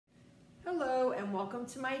and welcome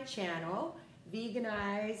to my channel,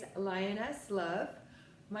 Veganize Lioness Love.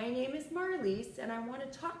 My name is Marlies and I want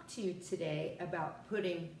to talk to you today about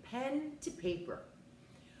putting pen to paper.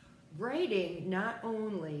 Writing not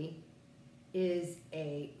only is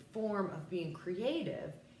a form of being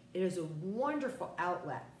creative, it is a wonderful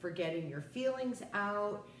outlet for getting your feelings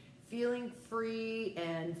out, feeling free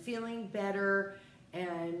and feeling better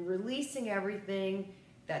and releasing everything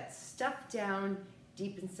that's stuffed down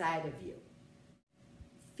deep inside of you.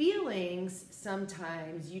 Feelings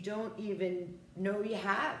sometimes you don't even know you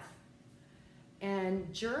have.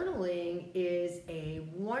 And journaling is a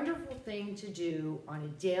wonderful thing to do on a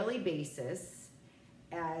daily basis.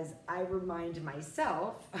 As I remind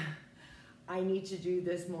myself, I need to do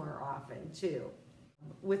this more often too.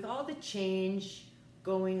 With all the change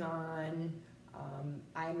going on,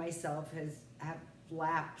 I myself have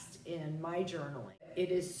lapsed in my journaling. It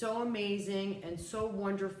is so amazing and so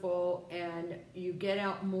wonderful, and you get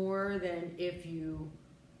out more than if you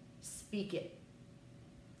speak it.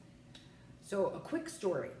 So a quick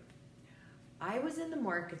story. I was in the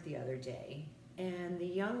market the other day, and the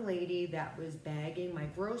young lady that was bagging my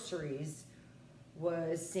groceries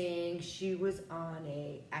was saying she was on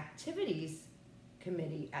a activities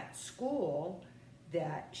committee at school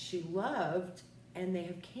that she loved, and they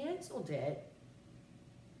have canceled it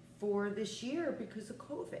for this year because of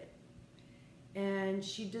COVID. And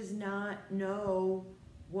she does not know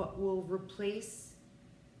what will replace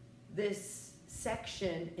this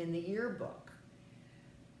section in the yearbook.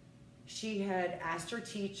 She had asked her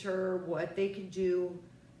teacher what they could do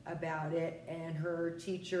about it, and her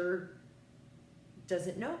teacher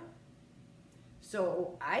doesn't know.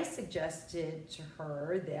 So I suggested to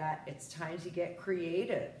her that it's time to get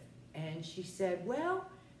creative. And she said, well,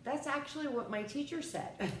 that's actually what my teacher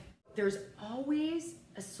said. There's always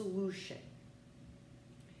a solution.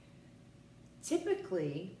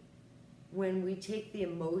 Typically, when we take the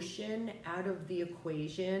emotion out of the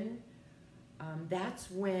equation, that's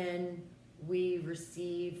when we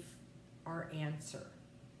receive our answer.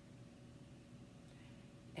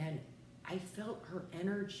 And I felt her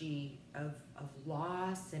energy of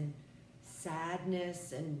loss and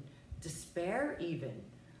sadness and despair even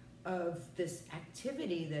of this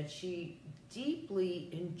activity that she deeply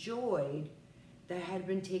enjoyed that had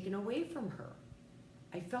been taken away from her.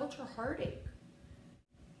 I felt her heartache.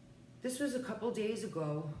 This was a couple days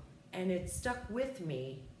ago, and it stuck with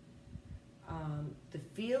me. The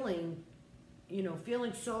feeling,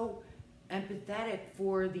 feeling so empathetic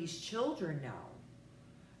for these children now.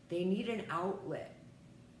 They need an outlet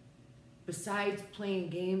besides playing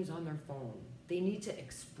games on their phone. They need to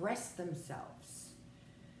express themselves.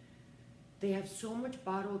 They have so much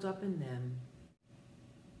bottled up in them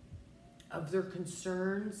of their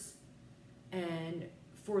concerns and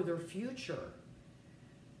for their future.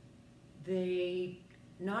 They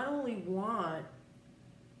not only want,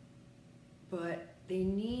 but they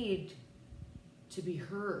need to be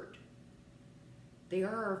heard. They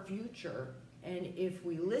are our future, and if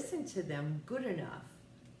we listen to them good enough,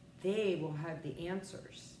 they will have the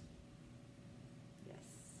answers.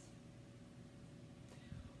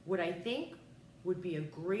 What I think would be a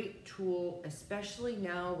great tool, especially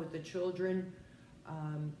now with the children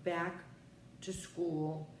back to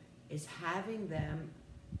school, is having them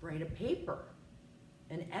write a paper,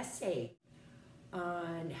 an essay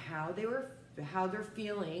on how they're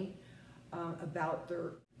feeling about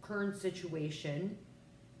their current situation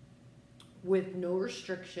with no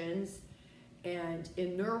restrictions and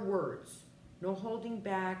in their words, no holding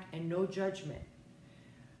back and no judgment.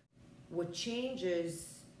 What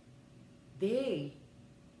changes they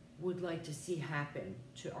would like to see happen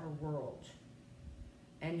to our world,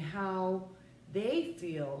 and how they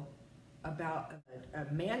feel about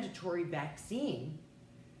a mandatory vaccine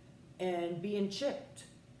and being chipped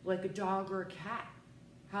like a dog or a cat,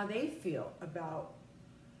 how they feel about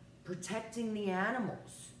protecting the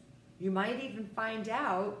animals. You might even find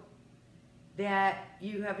out that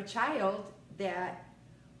you have a child that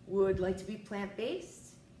would like to be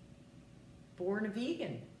plant-based, born a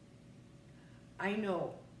vegan. I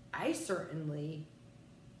know I certainly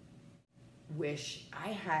wish I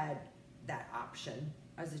had that option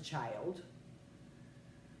as a child.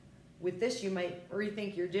 With this, you might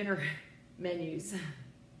rethink your dinner menus.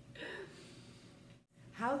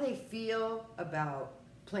 How they feel about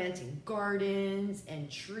planting gardens and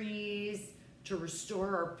trees to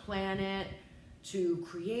restore our planet, to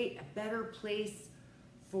create a better place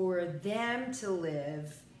for them to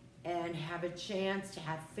live and have a chance to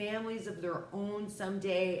have families of their own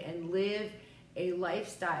someday and live a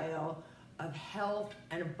lifestyle of health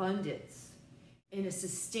and abundance in a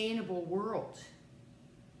sustainable world.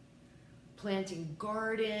 planting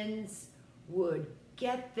gardens, would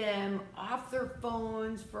get them off their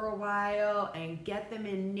phones for a while and get them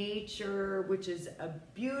in nature, which is a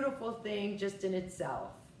beautiful thing just in itself.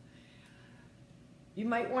 You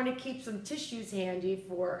might want to keep some tissues handy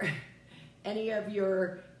for any of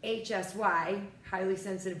your HSY, highly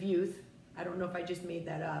sensitive youth. I don't know if I just made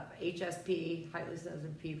that up. HSP, highly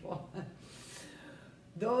sensitive people.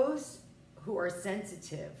 Those who are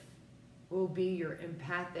sensitive will be your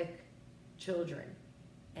empathic children,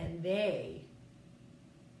 and they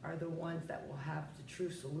are the ones that will have the true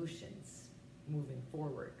solutions moving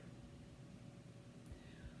forward.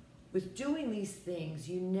 With doing these things,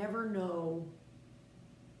 you never know.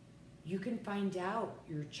 You can find out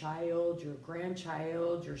your child, your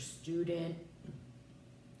grandchild, your student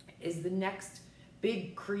is the next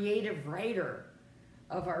big creative writer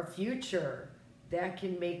of our future that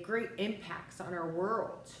can make great impacts on our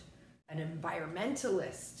world. An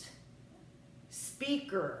environmentalist,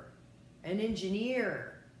 speaker, an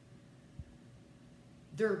engineer.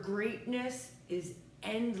 Their greatness is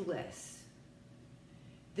endless.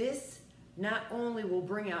 This not only will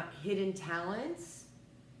bring out hidden talents,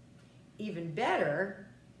 even better,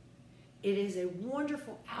 it is a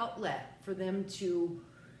wonderful outlet for them to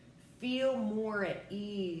feel more at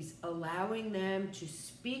ease, allowing them to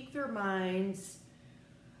speak their minds,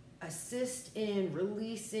 assist in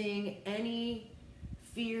releasing any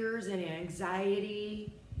fears and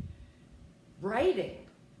anxiety. Writing,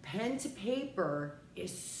 pen to paper,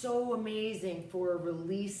 is so amazing for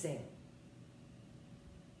releasing.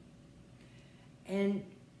 And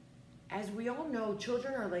as we all know,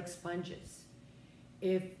 children are like sponges.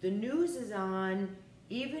 If the news is on,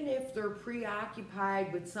 even if they're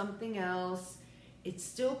preoccupied with something else, it's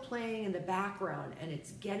still playing in the background and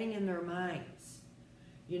it's getting in their minds.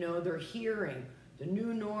 You know, they're hearing the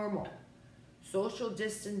new normal, social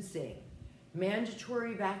distancing,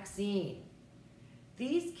 mandatory vaccine.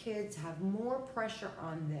 These kids have more pressure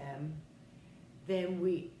on them than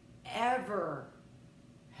we ever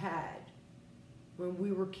had when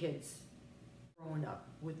we were kids growing up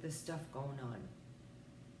with this stuff going on.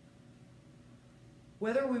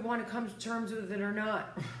 Whether we want to come to terms with it or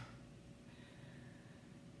not,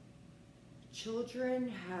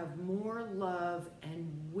 children have more love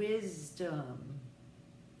and wisdom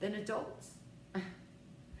than adults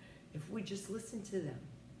if we just listen to them.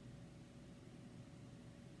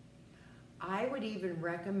 I would even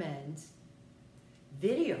recommend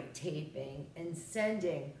videotaping and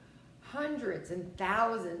sending hundreds and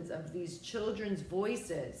thousands of these children's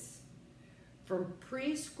voices from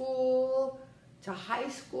preschool to high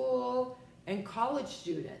school and college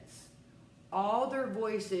students. All their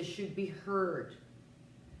voices should be heard,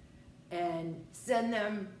 and send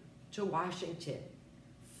them to Washington.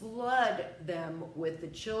 Flood them with the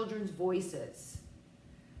children's voices.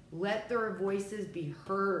 Let their voices be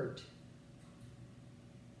heard.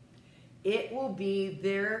 It will be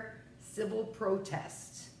their civil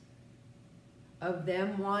protest of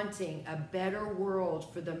them wanting a better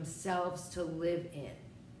world for themselves to live in,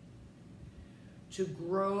 to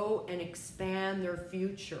grow and expand their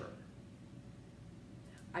future.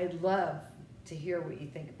 I'd love to hear what you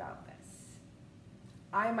think about this.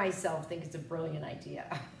 I myself think it's a brilliant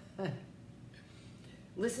idea.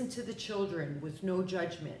 Listen to the children with no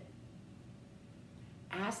judgment.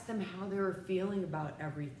 Ask them how they're feeling about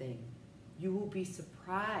everything. You will be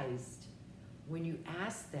surprised when you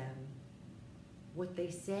ask them what they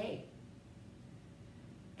say.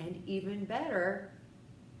 And even better,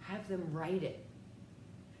 have them write it.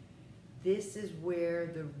 This is where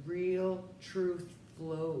the real truth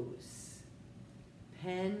flows.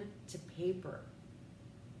 Pen to paper.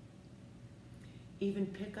 Even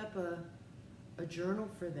pick up a journal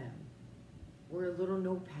for them, or a little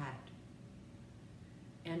notepad,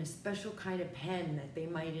 and a special kind of pen that they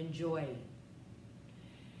might enjoy.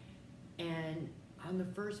 And on the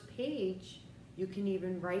first page, you can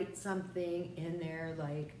even write something in there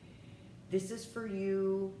like, this is for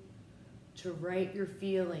you to write your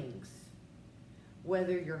feelings,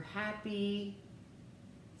 whether you're happy,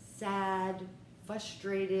 sad,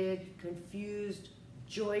 frustrated, confused,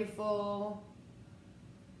 joyful,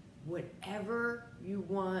 whatever you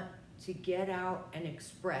want to get out and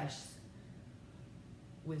express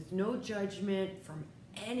with no judgment from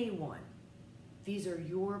anyone. These are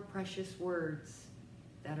your precious words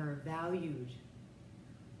that are valued.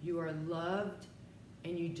 You are loved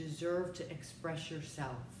and you deserve to express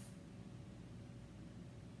yourself.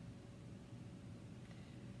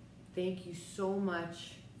 Thank you so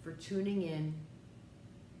much for tuning in.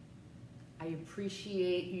 I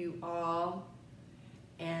appreciate you all,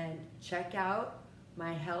 and check out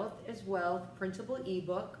my Health is Wealth printable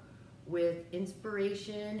ebook with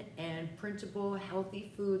inspiration and printable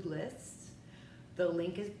healthy food lists. The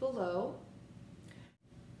link is below.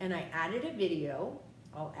 And I added a video,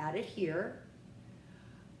 I'll add it here,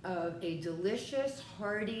 of a delicious,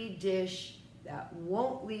 hearty dish that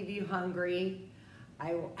won't leave you hungry.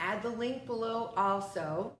 I will add the link below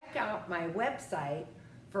also. Check out my website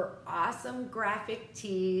for awesome graphic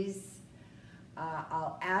tees.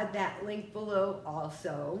 I'll add that link below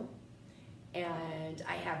also. And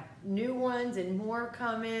I have new ones and more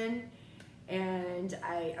coming. And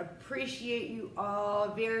I appreciate you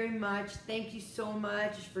all very much. Thank you so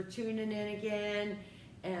much for tuning in again.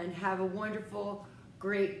 And have a wonderful,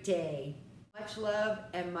 great day. Much love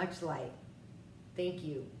and much light. Thank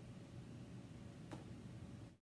you.